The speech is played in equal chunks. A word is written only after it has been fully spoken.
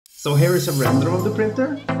So here is a render of the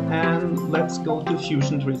printer, and let's go to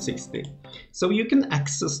Fusion 360. So you can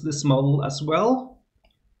access this model as well.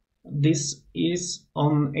 This is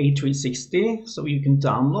on A360, so you can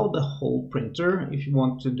download the whole printer if you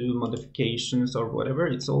want to do modifications or whatever.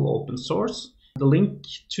 It's all open source. The link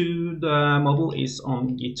to the model is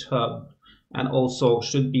on GitHub and also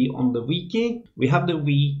should be on the wiki. We have the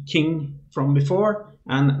V-King from before,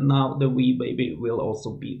 and now the V-Baby will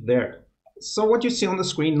also be there. So what you see on the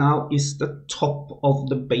screen now is the top of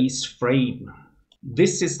the base frame.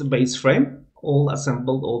 This is the base frame, all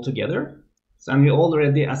assembled all together. And we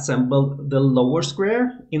already assembled the lower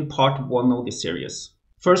square in part 1 of this series.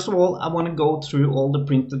 First of all, I want to go through all the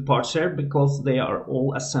printed parts here because they are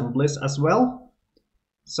all assemblies as well.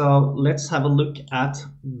 So let's have a look at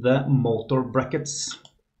the motor brackets.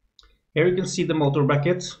 Here you can see the motor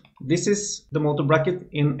bracket. This is the motor bracket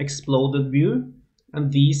in exploded view. And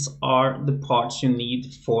these are the parts you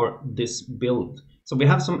need for this build. So we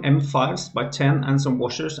have some M5s by 10 and some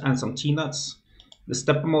washers and some T-nuts. The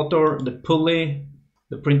stepper motor, the pulley,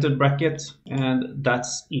 the printed bracket, and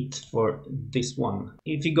that's it for this one.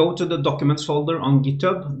 If you go to the documents folder on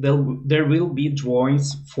GitHub, there will be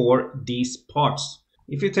drawings for these parts.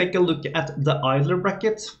 If you take a look at the idler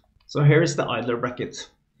bracket, so here is the idler bracket.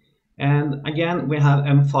 And again, we have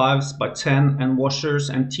M5s by 10 and washers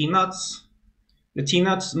and T-nuts. The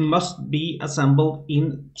T-nuts must be assembled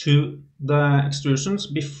into the extrusions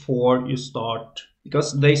before you start,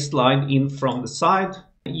 because they slide in from the side.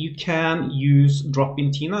 You can use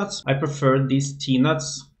drop-in T-nuts. I prefer these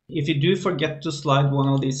T-nuts. If you do forget to slide one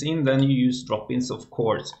of these in, then you use drop-ins, of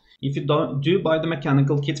course. If you do buy the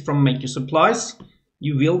mechanical kit from Maker Supplies,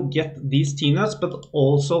 you will get these T-nuts, but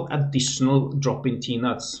also additional drop-in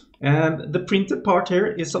T-nuts. And the printed part here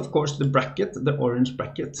is of course the bracket, the orange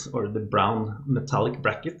bracket or the brown metallic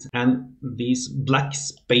bracket, and these black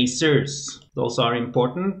spacers. Those are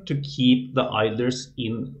important to keep the idlers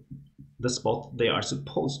in the spot they are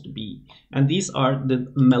supposed to be. And these are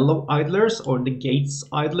the mellow idlers or the Gates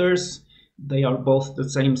idlers. They are both the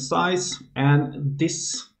same size, and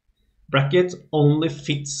this bracket only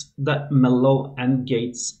fits the mellow and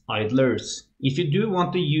Gates idlers. If you do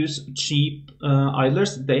want to use cheap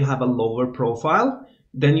idlers, they have a lower profile,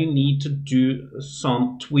 then you need to do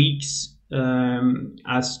some tweaks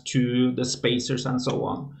as to the spacers and so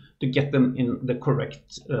on to get them in the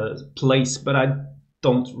correct place. But I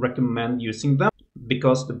don't recommend using them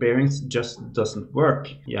because the bearings just doesn't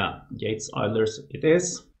work. Yeah, Gates idlers it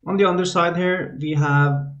is. On the underside here, we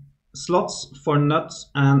have slots for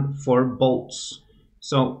nuts and for bolts.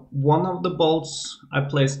 So one of the bolts I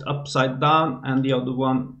placed upside down and the other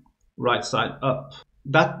one right side up.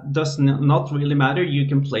 That does not really matter. You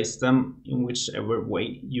can place them in whichever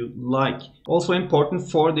way you like. Also important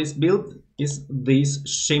for this build is these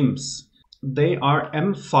shims. They are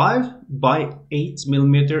M5 by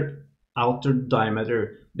 8mm outer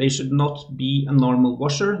diameter. They should not be a normal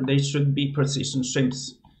washer. They should be precision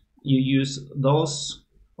shims. You use those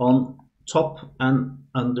on top and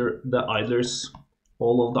under the idlers.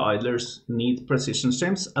 All of the idlers need precision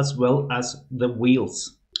shims as well as the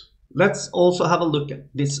wheels. Let's also have a look at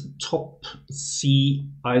this top C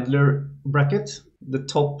idler bracket, the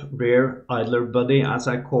top rear idler body as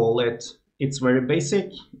I call it. It's very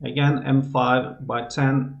basic. Again, M5 by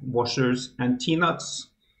 10 washers and T-nuts.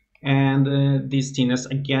 And these T-nuts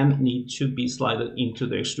again need to be slided into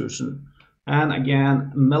the extrusion. And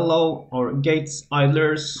again, mellow or Gates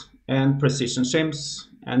idlers and precision shims.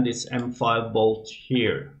 And this M5 bolt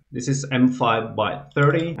here. This is M5 by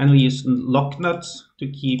 30 and we use lock nuts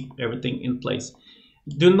to keep everything in place.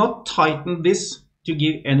 Do not tighten this to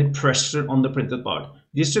give any pressure on the printed part.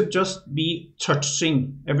 This should just be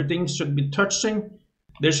touching. Everything should be touching.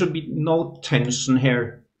 There should be no tension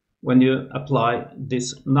here when you apply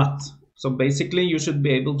this nut. So basically you should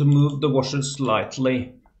be able to move the washer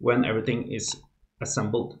slightly when everything is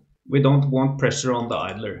assembled. We don't want pressure on the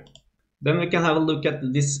idler. Then we can have a look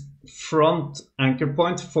at this front anchor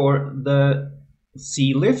point for the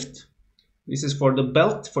C-lift. This is for the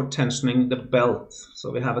belt, for tensioning the belt.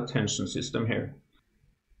 So we have a tension system here.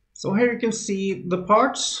 So here you can see the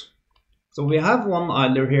parts. So we have one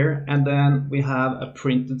idler here and then we have a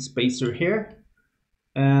printed spacer here.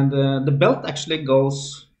 And the belt actually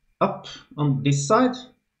goes up on this side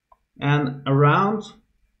and around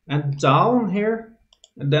and down here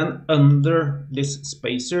and then under this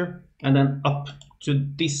spacer and then up to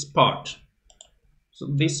this part. So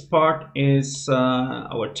this part is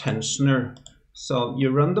our tensioner. So you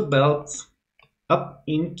run the belt up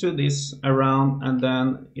into this around and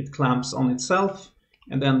then it clamps on itself.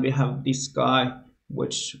 And then we have this guy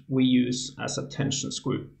which we use as a tension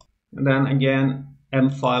screw. And then again,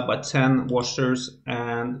 M5 by 10 washers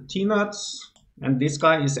and T-nuts. And this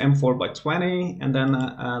guy is M4 by 20, and then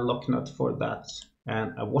a lock nut for that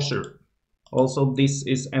and a washer. Also, this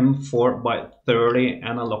is M4 by 30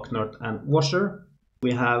 and a lock nut and washer.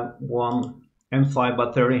 We have one M5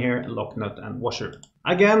 by 30 here, a lock nut and washer.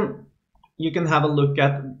 Again, you can have a look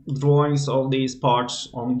at drawings of these parts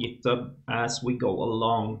on GitHub as we go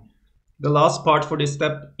along. The last part for this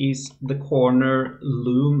step is the corner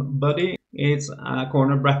loom buddy. It's a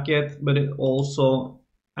corner bracket, but it also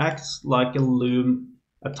acts like a loom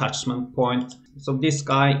attachment point. So this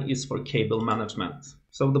guy is for cable management.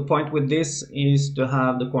 So the point with this is to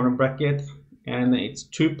have the corner bracket, and it's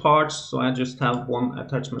two parts. So I just have one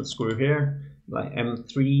attachment screw here, like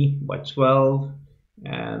M3 by 12,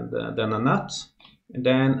 and then a nut. And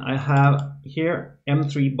then I have here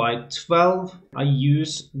M3 by 12. I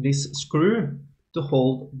use this screw to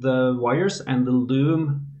hold the wires and the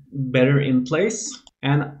loom better in place.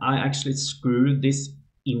 And I actually screw this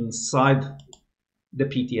inside the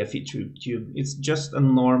PTFE tube. It's just a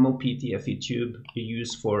normal PTFE tube you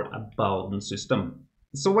use for a Bowden system.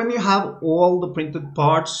 So when you have all the printed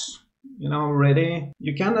parts, ready,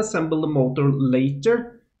 you can assemble the motor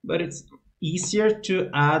later, but it's easier to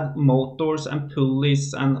add motors and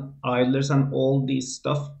pulleys and idlers and all this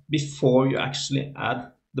stuff before you actually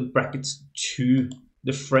add the brackets to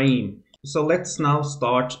the frame. So let's now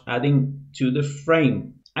start adding to the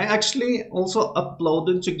frame. I actually also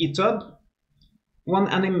uploaded to GitHub one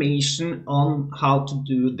animation on how to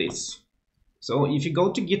do this. So if you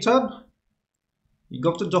go to GitHub, you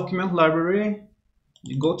go to document library,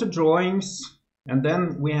 you go to drawings, and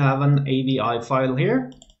then we have an AVI file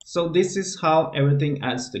here. So this is how everything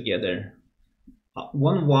adds together.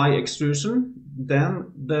 One Y extrusion,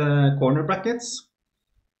 then the corner brackets,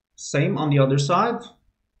 same on the other side.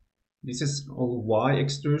 This is all Y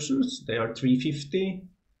extrusions, they are 350.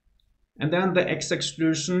 And then the X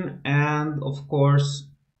extrusion, and of course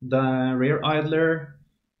the rear idler,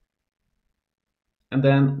 and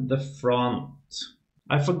then the front.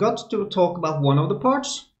 I forgot to talk about one of the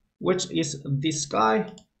parts, which is this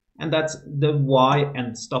guy, and that's the Y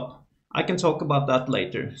end stop. I can talk about that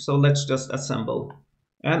later, so let's just assemble.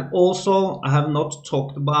 And also I have not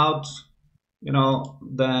talked about,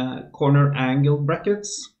 the corner angle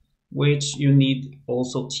brackets, which you need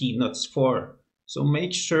also T-nuts for. So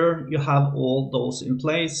make sure you have all those in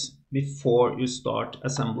place before you start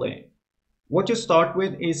assembly. What you start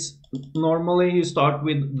with is, normally you start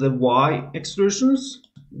with the Y extrusions.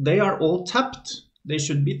 They are all tapped. They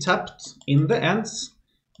should be tapped in the ends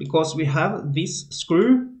because we have this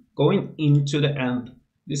screw going into the end.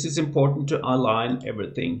 This is important to align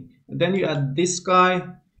everything. And then you add this guy,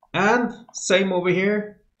 and same over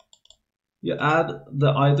here. You add the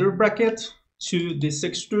idler bracket to this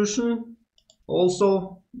extrusion.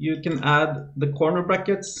 Also, you can add the corner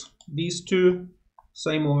brackets, these two,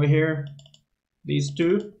 same over here, these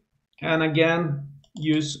two, and again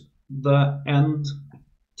use the end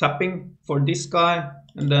tapping for this guy,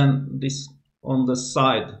 and then this on the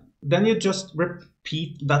side. Then you just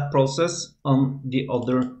repeat that process on the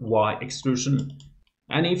other Y extrusion.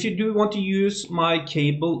 And if you do want to use my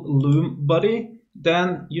cable loom buddy,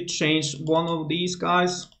 then you change one of these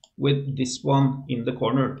guys with this one in the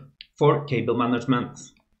corner for cable management.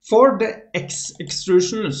 For the X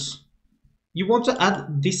extrusions, you want to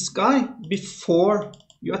add this guy before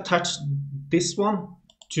you attach this one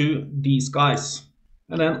to these guys.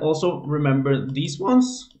 And then also remember these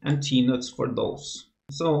ones and T-nuts for those.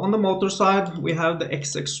 So on the motor side, we have the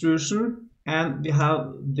X extrusion, and we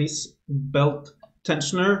have this belt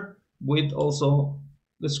tensioner with also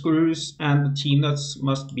the screws, and the T-nuts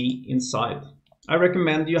must be inside. I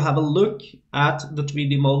recommend you have a look at the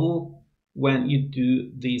 3D model when you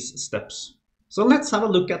do these steps. So let's have a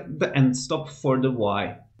look at the end stop for the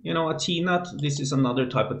Y. A T-nut, this is another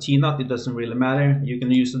type of T-nut, it doesn't really matter. You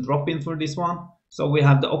can use a drop-in for this one. So we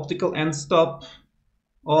have the optical end stop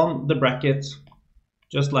on the bracket,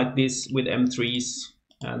 just like this, with M3s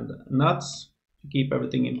and nuts to keep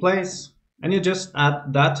everything in place. And you just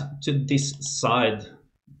add that to this side,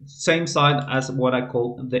 same side as what I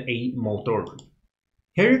call the A motor.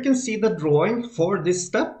 Here you can see the drawing for this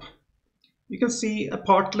step. You can see a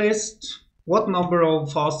part list, what number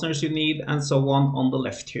of fasteners you need, and so on the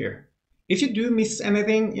left here. If you do miss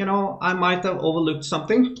anything, I might have overlooked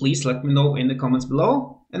something, please let me know in the comments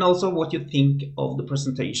below. And also what you think of the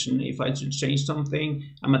presentation. If I should change something,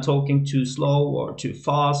 am I talking too slow or too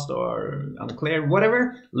fast or unclear,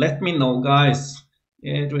 whatever, let me know, guys.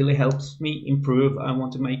 It really helps me improve. I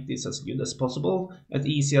want to make this as good as possible, as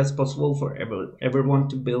easy as possible for everyone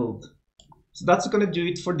to build. So that's going to do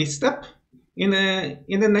it for this step. In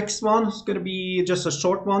the next one, it's going to be just a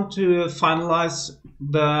short one to finalize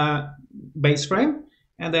the base frame.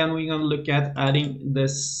 And then we're going to look at adding the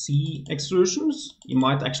C extrusions. You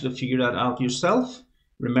might actually figure that out yourself.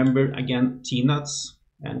 Remember, again, T-nuts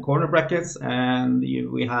and corner brackets. And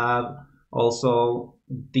we have also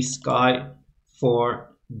this guy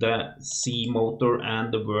for the C motor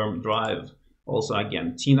and the worm drive. Also,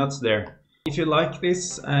 again, T-nuts there. If you like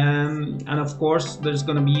this, and of course there's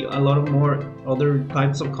going to be a lot of more other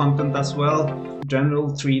types of content as well, general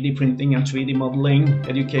 3D printing and 3D modeling,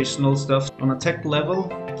 educational stuff on a tech level,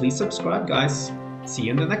 please subscribe guys. See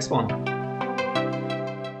you in the next one.